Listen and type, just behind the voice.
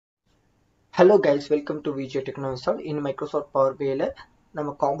Hello guys, welcome to VJ Techno. In Microsoft Power BI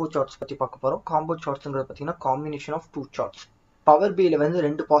நம்ம combo charts பத்தி பார்க்க போறோம். Combo chartsங்கிறது பாத்தீங்கன்னா combination of two charts. Power BI ல வந்து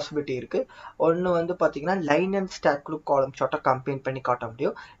ரெண்டு பாசிபிலிட்டி இருக்கு. ஒன்னு வந்து பாத்தீங்கன்னா லைன் அண்ட் ஸ்டாக்டு காலம் சார்ட்டை கம்பைன் பண்ணி காட்ட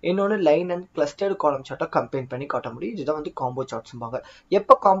முடியும். இன்னொன்னு லைன் அண்ட் கிளஸ்டர்டு காலம் சார்ட்டை கம்பைன் பண்ணி காட்ட முடியும். இதுதான் வந்து காம்போ சார்ட்ஸ்பாங்க.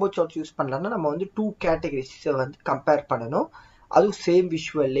 எப்ப காம்போ சார்ட்ஸ் யூஸ் பண்ணலாம்னா நம்ம வந்து டூ கேட்டகரிஸ் வந்து கம்பேர் பண்ணணும். அதுவும் same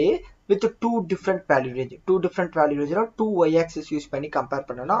விஷுவல்லே with two different value range two y-axis use பண்ணி கம்பேர்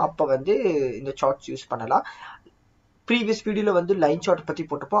பண்ணனா அப்ப வந்து இந்த சார்ட்ஸ் யூஸ் பண்ணலாம். ப்ரீவியஸ் வீடியோல வந்து லைன் சார்ட் பத்தி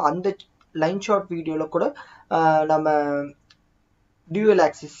போட்டப்போ அந்த லைன் சார்ட் வீடியோல கூட நம்ம dual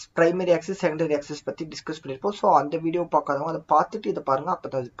axis primary axis secondary axis பத்தி டிஸ்கஸ் பண்ணிருப்போம். ஸோ அந்த வீடியோ பார்க்காதவங்க அதை பார்த்துட்டு இதை பாருங்க,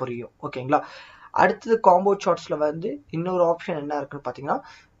 அப்பதான் அது புரியும். ஓகேங்களா? அடுத்தது காம்போ சார்ட்ஸ்ல வந்து இன்னொரு ஆப்ஷன் என்ன இருக்குன்னு பாத்தீங்கன்னா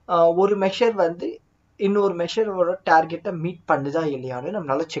ஒரு மெஷர் வந்து இன்னொரு மெஷரோட டார்கெட்டை மீட் பண்ணுதா இல்லையான்னு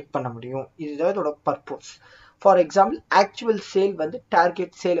நம்மளால செக் பண்ண முடியும். இதுதான் இதோட purpose. For example actual sale வந்து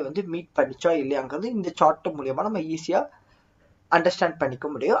டார்கெட் சேலை வந்து மீட் பண்ணிச்சா இல்லையாங்கிறது இந்த சார்ட் மூலியமா நம்ம ஈஸியா அண்டர்ஸ்டாண்ட் பண்ணிக்க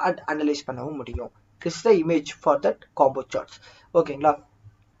முடியும் அண்ட் அனலைஸ் பண்ணவும் முடியும். This is the image for that combo charts. ஓகேங்களா?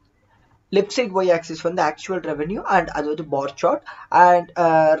 லெஃப்ட் சைட் ஒய் ஆக்சிஸ் வந்து ஆக்சுவல் ரெவென்யூ அண்ட் அது வந்து பார் சார்ட் அண்ட்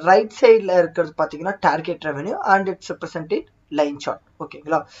ரைட் சைட்ல இருக்கிறது பாத்தீங்கன்னா target revenue and it's represented line chart.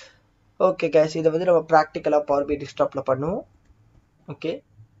 ஓகேங்களா? ஓகே கைஸ், இதை வந்து நம்ம ப்ராக்டிக்கலாக பவர் பி டெஸ்க்டாப்பில் பண்ணுவோம். ஓகே,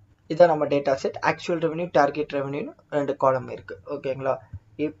 இதான் நம்ம data set. Actual revenue target ரெவென்யூன்னு ரெண்டு காலம் இருக்குது. ஓகேங்களா?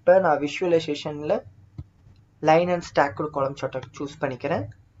 இப்போ நான் விஷுவலைசேஷனில் லைன் அண்ட் ஸ்டாக்டு காலம் சார்ட்டை சூஸ் பண்ணிக்கிறேன்.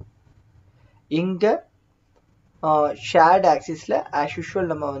 இங்கே ஷேர்ட் ஆக்சிஸில் ஆஸ்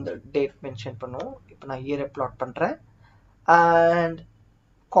யூஷுவல் நம்ம வந்து டேட் மென்ஷன் பண்ணுவோம். இப்போ நான் இயரை பிளாட் பண்ணுறேன். அண்ட்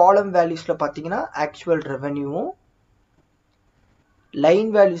காலம் வேல்யூஸில் பார்த்தீங்கன்னா ஆக்சுவல் ரெவென்யூவும் லைன்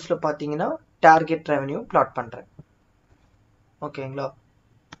வேல்யூஸ்ல பாத்தீங்கன்னா டார்கெட் ரெவென்யூ பிளாட் பண்றேன். ஓகேங்களா?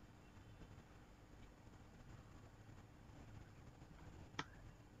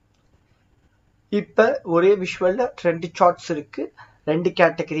 இப்ப ஒரே விஷுவல்ல ரெண்டு சார்ட்ஸ் இருக்கு, ரெண்டு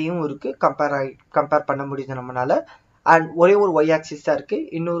கேட்டகரியும் இருக்கு, கம்பேர் பண்ண முடியுது நம்மளால. அண்ட் ஒரே ஒரு ஒய் ஆக்சிஸ் தான் இருக்கு,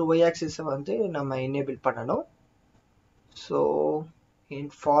 இன்னொரு ஒய் ஆக்சிஸ் வந்து நம்ம எனேபிள் பண்ணணும். So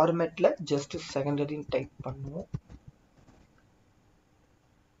in ஃபார்மேட்ல just secondary type பண்ணுவோம்.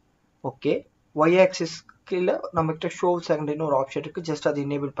 ஓகே, ஒய் ஆக்சிஸ் கீழே நம்மகிட்ட ஷோ செகண்டரின்னு ஒரு ஆப்ஷன் இருக்கு, ஜஸ்ட் அதை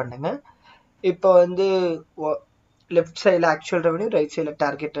எனேபிள் பண்ணுங்க. இப்போ வந்து லெஃப்ட் சைடில் ஆக்சுவல் ரெவென்யூ, ரைட் சைடில்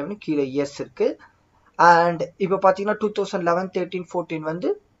டார்கெட் ரெவென்யூ, கீழே இயர்ஸ் இருக்கு. அண்ட் இப்போ பார்த்தீங்கன்னா 2011, 13, 14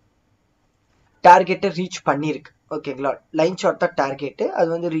 வந்து டார்கெட்டை ரீச் பண்ணியிருக்கு. ஓகேங்களா? லைன் சார்ட் தான் டார்கெட்டு, அது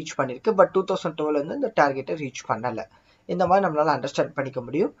வந்து ரீச் பண்ணியிருக்கு. பட் 2012 வந்து இந்த டார்கெட்டை ரீச் பண்ணலை. இந்த மாதிரி நம்மளால அண்டர்ஸ்டாண்ட் பண்ணிக்க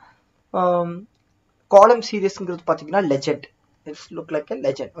முடியும். காலம் சீரியஸ்ங்கிறது பார்த்தீங்கன்னா legend. It's look like a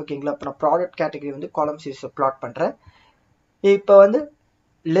legend. ஓகேங்களா? இப்போ நான் ப்ராடக்ட் கேட்டகரி வந்து காலம் சீரிஸை பிளாட் பண்ணுறேன். இப்போ வந்து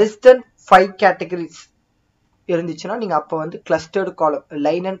லெஸ் தென் 5 கேட்டகரிஸ் இருந்துச்சுன்னா நீங்கள் அப்போ வந்து கிளஸ்டர்டு காலம்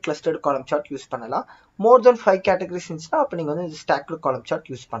லைன் அண்ட் கிளஸ்டர்டு காலம் சார்ட் யூஸ் பண்ணலாம். மோர் தென் 5 கேட்டகரிஸ் இருந்துச்சுன்னா அப்போ நீங்கள் வந்து ஸ்டாக்டு காலம்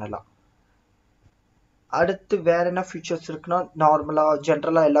சார்ட் யூஸ் பண்ணலாம். அடுத்து வேற என்ன ஃபீச்சர்ஸ் இருக்குன்னா நார்மலாக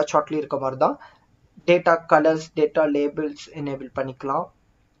ஜென்ரலாக எல்லா சார்ட்லையும் இருக்க மாதிரி தான் data colours, data labels enable பண்ணிக்கலாம்.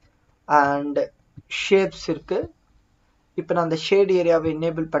 அண்ட் ஷேப்ஸ் இருக்கு. இப்போ நான் அந்த ஷேட் ஏரியாவை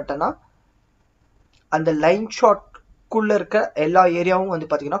எனேபிள் பண்ணிட்டேன்னா அந்த லைன் ஷார்ட்குள்ள இருக்க எல்லா ஏரியாவும் வந்து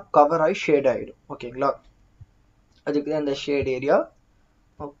பார்த்தீங்கன்னா கவர் ஆகி ஷேட் ஆகிடும். ஓகேங்களா? அதுக்கு தான் இந்த shade area.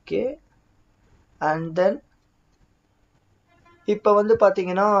 Okay, and then இப்போ வந்து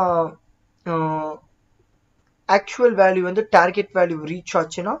பார்த்தீங்கன்னா ஆக்சுவல் வேல்யூ வந்து டார்கெட் வேல்யூ ரீச்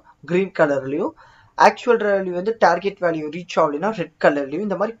ஆச்சுன்னா கிரீன் கலர்லையும், ஆக்சுவல் வேல்யூ வந்து டார்கெட் வேல்யூ ரீச் ஆகலைன்னா ரெட் கலர்லையும்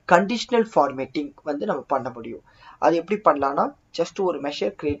இந்த மாதிரி கண்டிஷனல் ஃபார்மேட்டிங் வந்து நம்ம பண்ண முடியும். அது எப்படி பண்ணலாம்னா ஜஸ்ட் ஒரு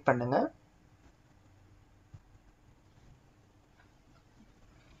மெஷர் கிரியேட் பண்ணுங்க.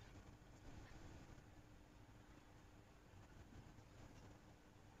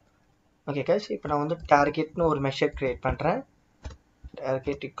 ஓகே கைஸ், இப்போ நான் வந்து டார்கெட்னு ஒரு மெஷர் கிரியேட் பண்றேன்.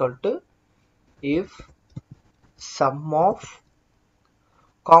 Target equal to if some of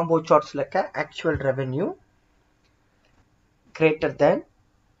combo சார்ட்ஸ்ல இருக்க actual revenue greater than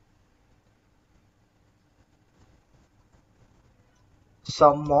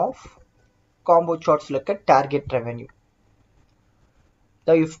sum of combo charts like a target revenue,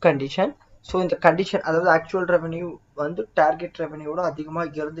 the if condition. so இந்த condition அதாவது actual revenue வந்து target revenue ஓட அதிகமா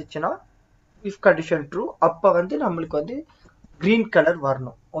இருந்துச்சுன்னா if condition true, அப்ப வந்து நம்மளுக்கு வந்து green color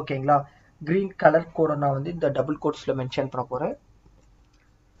வரணும். ஓகேங்களா? green color கோட நான் வந்து இந்த டபுள் கோட்ஸ்ல மென்ஷன் பண்ண போறேன்.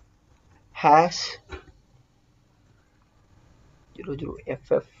 hash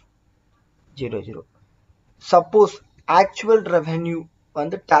 00ff00. suppose actual revenue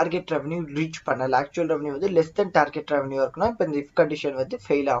வந்து டார்கெட் ரெவென்யூ ரீச் பண்ணல, ஆக்சுவல் ரெவென்யூ வந்து லெஸ் தென் டார்கெட் ரெவென்யூ இருக்குன்னா இப்போ இந்த இஃப் கண்டிஷன் வந்து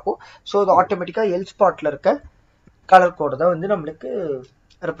ஃபெயில் ஆகும். ஸோ அது ஆட்டோமேட்டிக்காக எல் ஸ்பாட்ல இருக்க கலர் கோடு தான் வந்து நம்மளுக்கு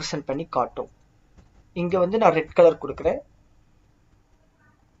ரெப்ரசன்ட் பண்ணி காட்டும். இங்க வந்து நான் ரெட் கலர் கொடுக்குறேன்.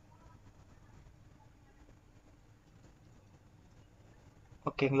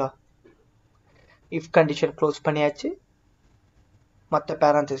 ஓகேங்களா? இஃப் கண்டிஷன் க்ளோஸ் பண்ணியாச்சு. மற்ற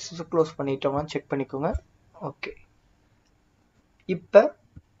பேரான்தசிஸ் க்ளோஸ் பண்ணிட்டோம்னு செக் பண்ணிக்கோங்க. ஓகே, இப்போ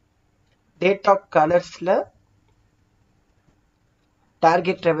டேட்டா கலர்ஸில்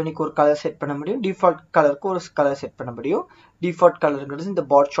டார்கெட் ரெவன்யூக்கு ஒரு கலர் செட் பண்ண முடியும், டிஃபால்ட் கலருக்கு ஒரு கலர் செட் பண்ண முடியும். டிஃபால்ட் கலருங்கிறது இந்த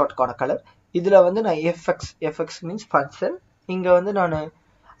பார் சார்ட்கான கலர். இதில் வந்து நான் எஃப்எக்ஸ் மீன்ஸ் ஃபங்க்ஷன். இங்கே வந்து நான்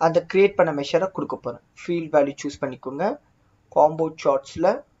அந்த கிரியேட் பண்ண மெஷரை கொடுக்க போகிறேன். ஃபீல்ட் வேல்யூ சூஸ் பண்ணிக்கோங்க. காம்போ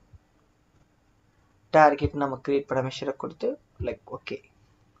சார்ட்ஸில் டார்கெட் நம்ம கிரியேட் பண்ண மெஷரை கொடுத்து லைக் ஓகே.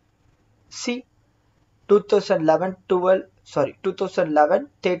 சி 2011,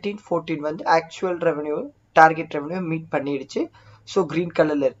 13, 14 வந்து actual revenue target revenue meet பண்ணிடுச்சு. ஸோ கிரீன்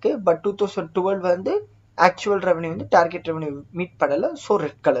கலர்ல இருக்கு. பட் 2012 வந்து ஆக்சுவல் ரெவன்யூ வந்து டார்கெட் ரெவன்யூ மீட் பண்ணல. ஸோ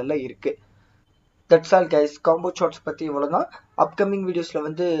ரெட் கலர்ல இருக்கு. That's all guys. Combo charts பத்தி இவ்வளவுதான். அப்கமிங் வீடியோஸ்ல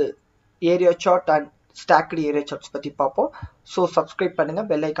வந்து area chart and stocked area charts பத்தி பார்ப்போம். ஸோ சப்ஸ்கிரைப் பண்ணுங்க,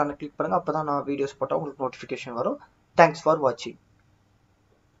 பெல் ஐக்கானை கிளிக் பண்ணுங்க. அப்பதான் நான் வீடியோஸ் போட்டால் உங்களுக்கு நோட்டிஃபிகேஷன் வரும். தேங்க்ஸ் ஃபார் வாட்சிங்.